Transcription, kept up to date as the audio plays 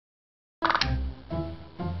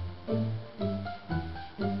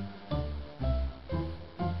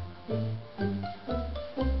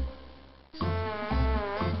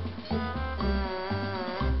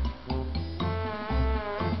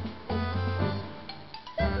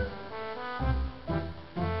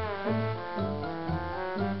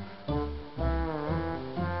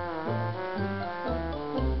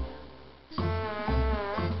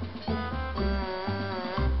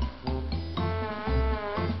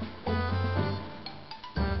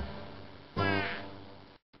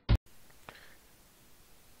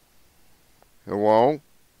Hello,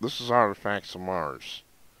 this is Artifacts of Mars.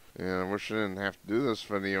 And I wish I didn't have to do this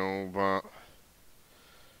video, but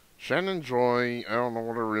Shannon Joy, I don't know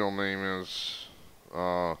what her real name is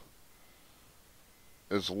a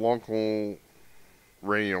local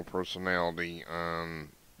radio personality on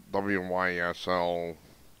WYSL.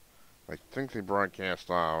 I think they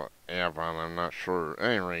broadcast Avon, I'm not sure. At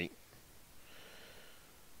any rate,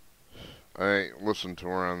 I listened to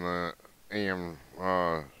her on the AM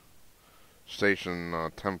station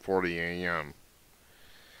 1040 AM.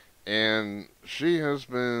 And she has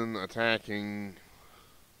been attacking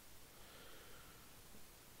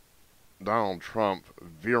Donald Trump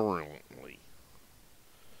virulently.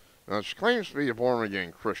 Now, she claims to be a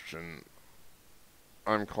born-again Christian.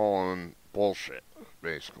 I'm calling bullshit,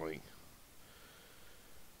 basically.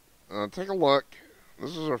 Take a look.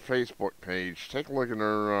 This is her Facebook page. Take a look at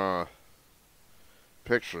her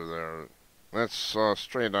picture there. That's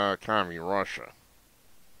straight out of Commie Russia.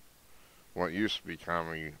 What used to be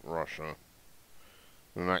Commie Russia.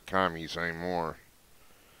 They're not commies anymore.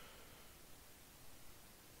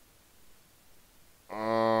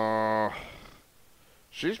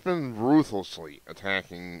 She's been ruthlessly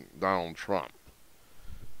attacking Donald Trump.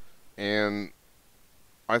 And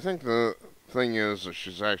I think the thing is that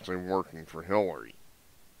she's actually working for Hillary.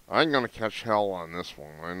 I'm going to catch hell on this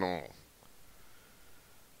one, I know.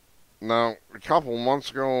 Now, a couple months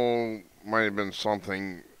ago might have been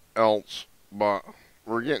something else, but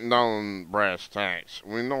we're getting down brass tacks.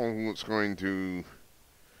 We know who it's going to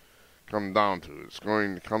come down to. It's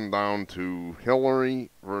going to come down to Hillary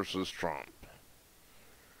versus Trump.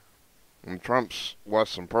 And Trump's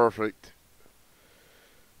less than perfect.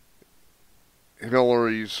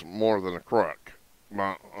 Hillary's more than a crook.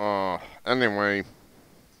 But, anyway,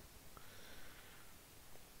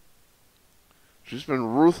 she's been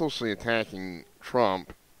ruthlessly attacking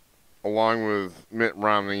Trump, along with Mitt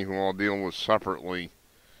Romney, who I'll deal with separately.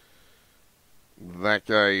 That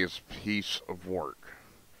guy is a piece of work.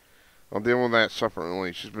 I'll deal with that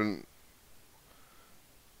separately. She's been...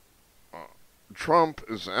 Trump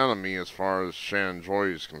is the enemy as far as Shannon Joy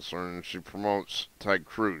is concerned. She promotes Ted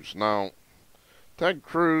Cruz. Now, Ted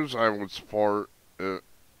Cruz I would support.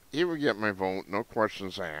 He would get my vote, no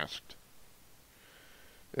questions asked,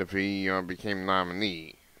 if he became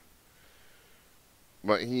nominee.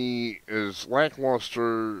 But he is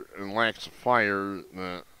lackluster and lacks the fire that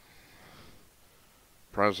the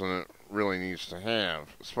president really needs to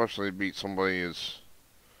have, especially to beat somebody as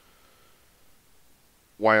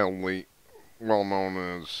wildly well known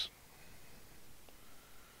as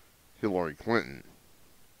Hillary Clinton.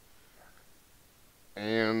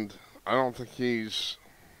 And I don't think he's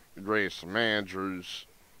the greatest of managers.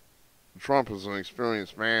 Trump is an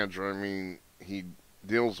experienced manager. I mean, he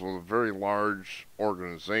deals with a very large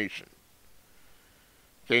organization.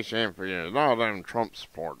 In case you haven't figured it out, I'm a Trump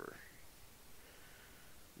supporter.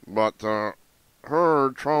 But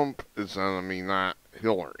Trump is the enemy, not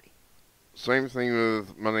Hillary. Same thing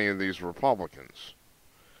with many of these Republicans.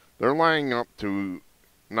 They're lining up to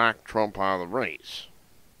knock Trump out of the race.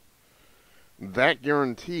 That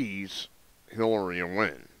guarantees Hillary a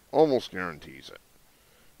win. Almost guarantees it.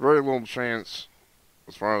 Very little chance,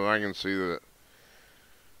 as far as I can see, that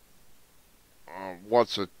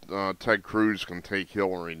Ted Cruz can take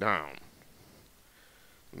Hillary down.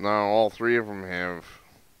 Now, all three of them have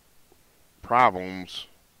problems.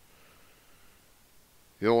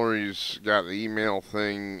 Hillary's got the email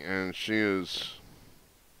thing, and she has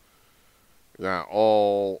got a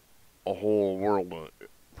whole world of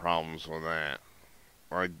problems with that.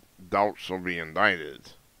 I doubt she'll be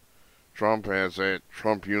indicted. Trump has that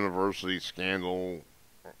Trump University scandal.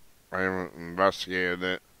 I haven't investigated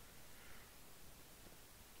it.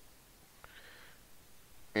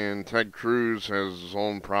 And Ted Cruz has his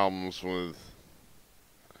own problems with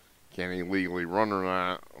can he legally run or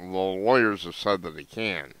not, although lawyers have said that he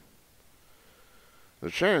can. The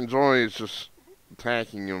Shannon Joy is just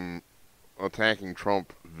attacking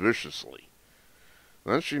Trump viciously.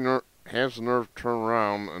 Then she has the nerve to turn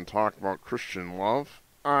around and talk about Christian love.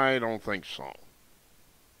 I don't think so.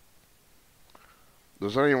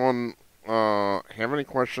 Does anyone have any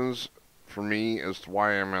questions for me as to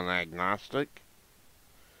why I'm an agnostic?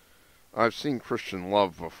 I've seen Christian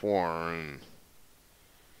love before, and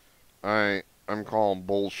I'm calling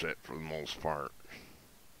bullshit for the most part.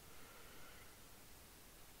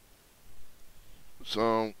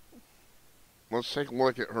 So, let's take a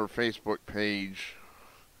look at her Facebook page.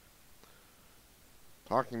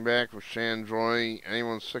 Talking Back with Shannon Joy.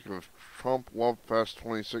 Anyone sick of Trump Love Fest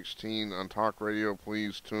 2016 on talk radio,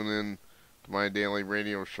 please tune in to my daily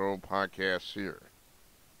radio show podcast here.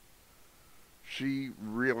 she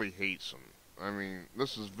really hates him. I mean,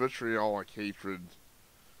 this is vitriolic hatred.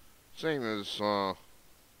 Same as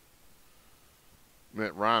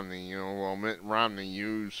Mitt Romney. You know, well, Mitt Romney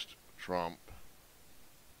used Trump.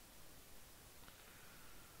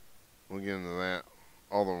 We'll get into that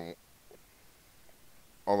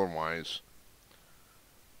otherwise.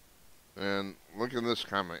 And look at this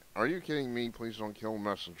comment. Are you kidding me? Please don't kill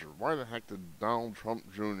Messenger. Why the heck did Donald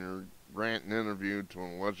Trump Jr. grant an interview to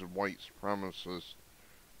an alleged white supremacist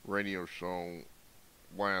radio show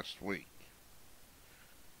last week?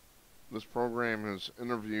 This program has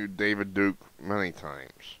interviewed David Duke many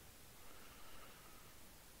times.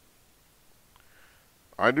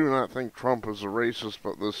 I do not think Trump is a racist,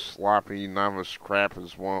 but this sloppy novice crap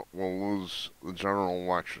is what will lose the general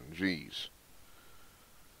election. Jeez.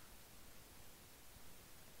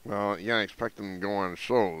 Well, you can't expect them to go on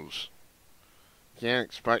shows. You can't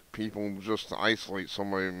expect people just to isolate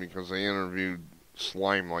somebody because they interviewed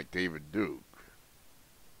slime like David Duke.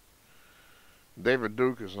 David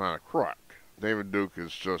Duke is not a crook. David Duke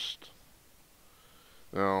is just,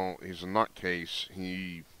 you know, he's a nutcase.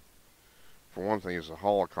 He, for one thing, is a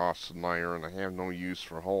Holocaust denier, and I have no use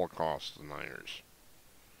for Holocaust deniers.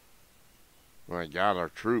 My God, our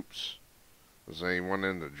troops, as they went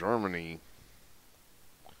into Germany,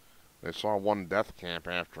 they saw one death camp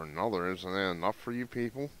after another. Isn't that enough for you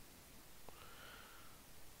people?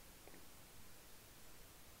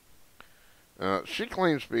 She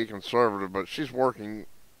claims to be conservative, but she's working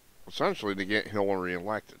essentially to get Hillary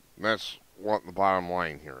elected. That's what the bottom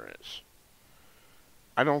line here is.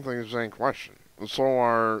 I don't think there's any question. And so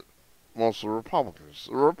are most of the Republicans.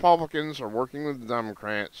 The Republicans are working with the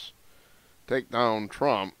Democrats to take down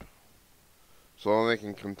Trump so they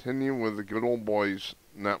can continue with the good old boys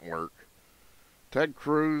network. Ted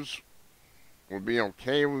Cruz would be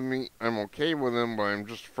okay with me. I'm okay with him, but I'm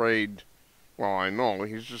just afraid, well, I know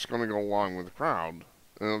he's just going to go along with the crowd,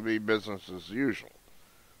 and it'll be business as usual.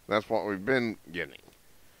 That's what we've been getting.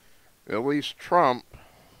 At least Trump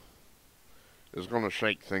is going to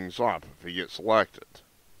shake things up if he gets elected.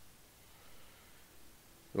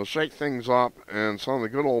 He'll shake things up, and some of the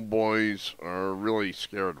good old boys are really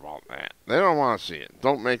scared about that. They don't want to see it.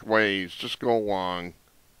 Don't make waves. Just go along.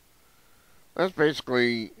 That's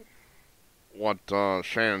basically what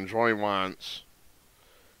Shannon Joy wants.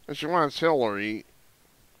 And she wants Hillary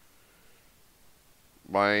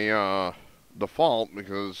by default,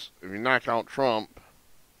 because if you knock out Trump,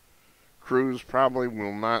 Cruz probably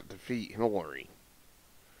will not defeat Hillary.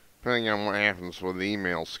 Depending on what happens with the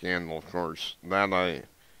email scandal, of course. That I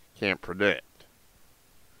can't predict.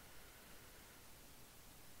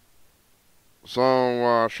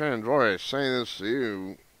 So, Shannon Joy, I say this to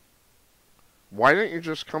you. Why don't you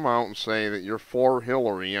just come out and say that you're for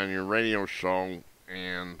Hillary on your radio show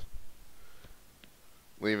and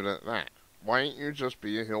leave it at that? Why don't you just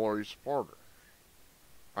be a Hillary supporter?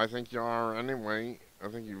 I think you are anyway. I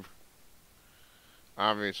think you've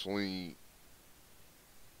obviously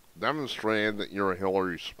demonstrated that you're a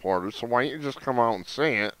Hillary supporter, so why don't you just come out and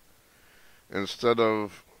say it instead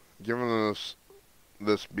of giving us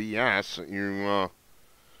this BS that you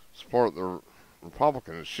support the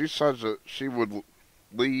Republicans. She says that she would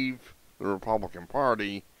leave the Republican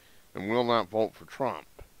Party and will not vote for Trump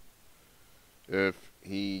if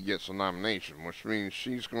he gets a nomination, which means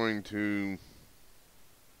she's going to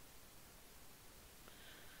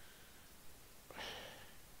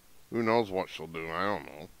who knows what she'll do. I don't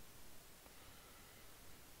know.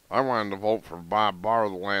 I wanted to vote for Bob Barr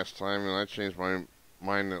the last time, and I changed my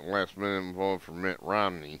mind at the last minute and voted for Mitt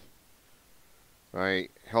Romney. I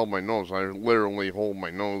held my nose. I literally hold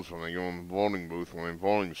my nose when I go in the voting booth when I'm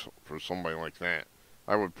voting for somebody like that.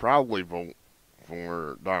 I would probably vote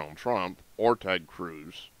for Donald Trump or Ted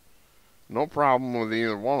Cruz. No problem with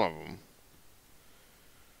either one of them,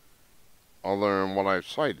 other than what I've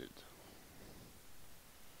cited.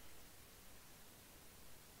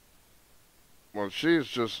 Well, she is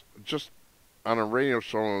just on a radio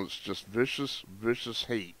show. It's just vicious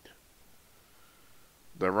hate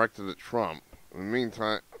directed at Trump. In the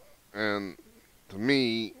meantime, and to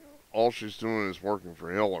me, all she's doing is working for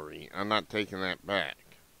Hillary. I'm not taking that back.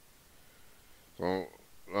 So,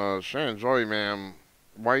 Shannon Joy, ma'am,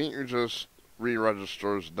 why don't you just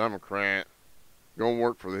re-register as a Democrat, go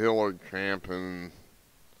work for the Hillary camp, and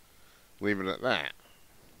leave it at that?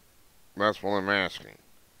 That's what I'm asking.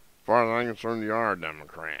 As far as I'm concerned, you are a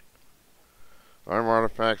Democrat. I'm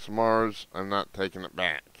Artifacts of Mars. I'm not taking it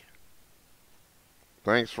back.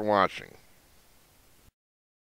 Thanks for watching.